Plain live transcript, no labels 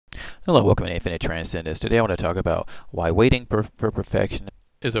Hello, welcome to Infinite Transcendence. Today I want to talk about why waiting for perfection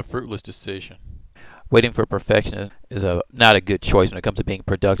is a fruitless decision. Waiting for perfection is not a good choice when it comes to being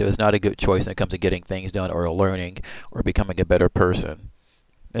productive. It's not a good choice when it comes to getting things done or learning or becoming a better person.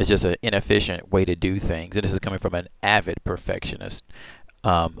 It's just an inefficient way to do things. And this is coming from an avid perfectionist.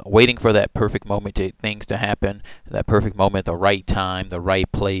 Waiting for that perfect moment to things to happen, that perfect moment, the right time, the right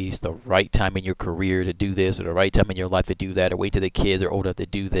place, the right time in your career to do this, or the right time in your life to do that, or wait till the kids are old enough to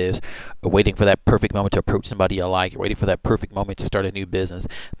do this, or waiting for that perfect moment to approach somebody you like, or waiting for that perfect moment to start a new business.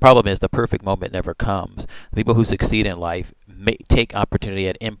 The problem is the perfect moment never comes. People who succeed in life take opportunity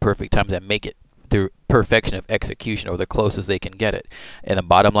at imperfect times and make it through perfection of execution or the closest they can get it. And the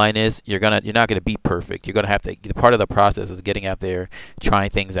bottom line is you're not gonna be perfect. You're gonna have to, the part of the process is getting out there, trying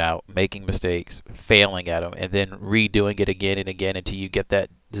things out, making mistakes, failing at them, and then redoing it again and again until you get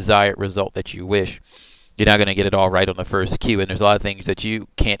that desired result that you wish. You're not going to get it all right on the first cue, and there's a lot of things that you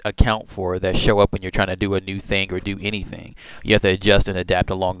can't account for that show up when you're trying to do a new thing or do anything. You have to adjust and adapt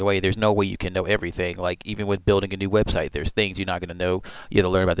along the way. There's no way you can know everything. Like even with building a new website, there's things you're not going to know. You have to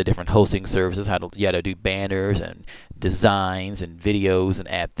learn about the different hosting services, you got to do banners and designs and videos and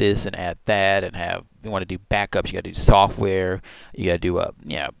add this and add that, and you want to do backups. You got to do software. You got to do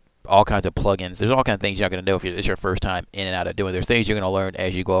all kinds of plugins. There's all kinds of things you're not going to know if it's your first time in and out of doing. There's things you're going to learn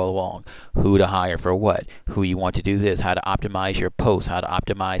as you go along. Who to hire for what, who you want to do this, how to optimize your posts, how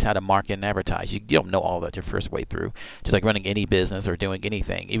to market and advertise. You don't know all that your first way through. Just like running any business or doing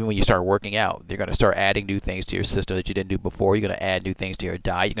anything. Even when you start working out, you're going to start adding new things to your system that you didn't do before. You're going to add new things to your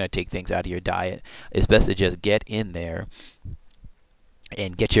diet. You're going to take things out of your diet. It's best to just get in there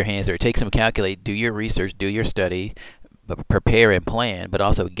and get your hands there. Take some calculate, do your research, do your study, prepare and plan, but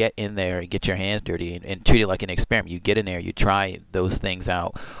also get in there and get your hands dirty and treat it like an experiment. You get in there, you try those things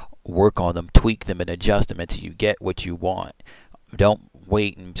out, work on them, tweak them, and adjust them until you get what you want. Don't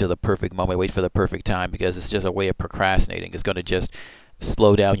wait until the perfect moment, wait for the perfect time, because it's just a way of procrastinating. It's going to just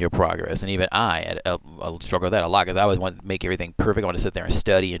slow down your progress. And even I struggle with that a lot, because I always want to make everything perfect. I want to sit there and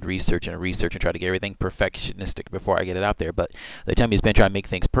study and research and try to get everything perfectionistic before I get it out there. But the time you spend trying to make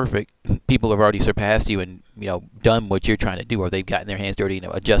things perfect, people have already surpassed you and done what you're trying to do, or they've gotten their hands dirty,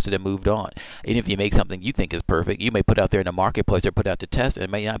 adjusted and moved on. And if you make something you think is perfect, you may put out there in the marketplace or put out to test, and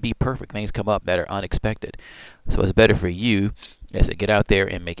it may not be perfect. Things come up that are unexpected. So it's better for you is to get out there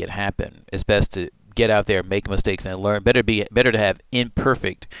and make it happen. It's best to get out there, make mistakes, and learn. Better to have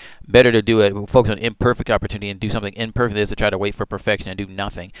imperfect. Better to do it. Focus on imperfect opportunity and do something imperfect than to try to wait for perfection and do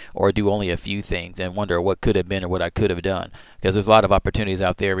nothing, or do only a few things and wonder what could have been or what I could have done. Because there's a lot of opportunities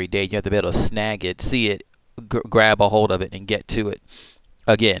out there every day. You have to be able to snag it, see it, grab a hold of it, and get to it.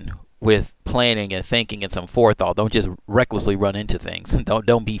 Again, with planning and thinking and some forethought. Don't just recklessly run into things.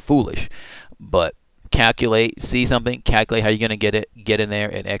 Don't be foolish, but calculate, see something, calculate how you're going to get it, get in there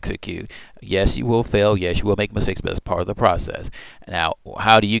and execute. Yes, you will fail. Yes, you will make mistakes, but it's part of the process. Now,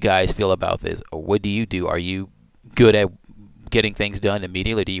 how do you guys feel about this? What do you do? Are you good at getting things done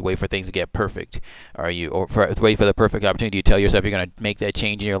immediately? Do you wait for things to get perfect? Wait for the perfect opportunity? Do you tell yourself you're going to make that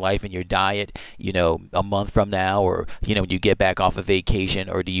change in your life and your diet, a month from now, or when you get back off of vacation,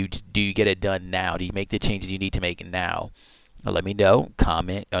 or do you get it done now? Do you make the changes you need to make now? Let me know.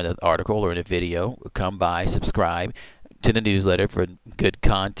 Comment on the article or in a video. Come by, subscribe to the newsletter for good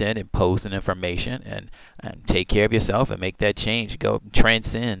content and posts and information. And take care of yourself and make that change. Go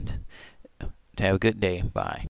transcend. Have a good day. Bye.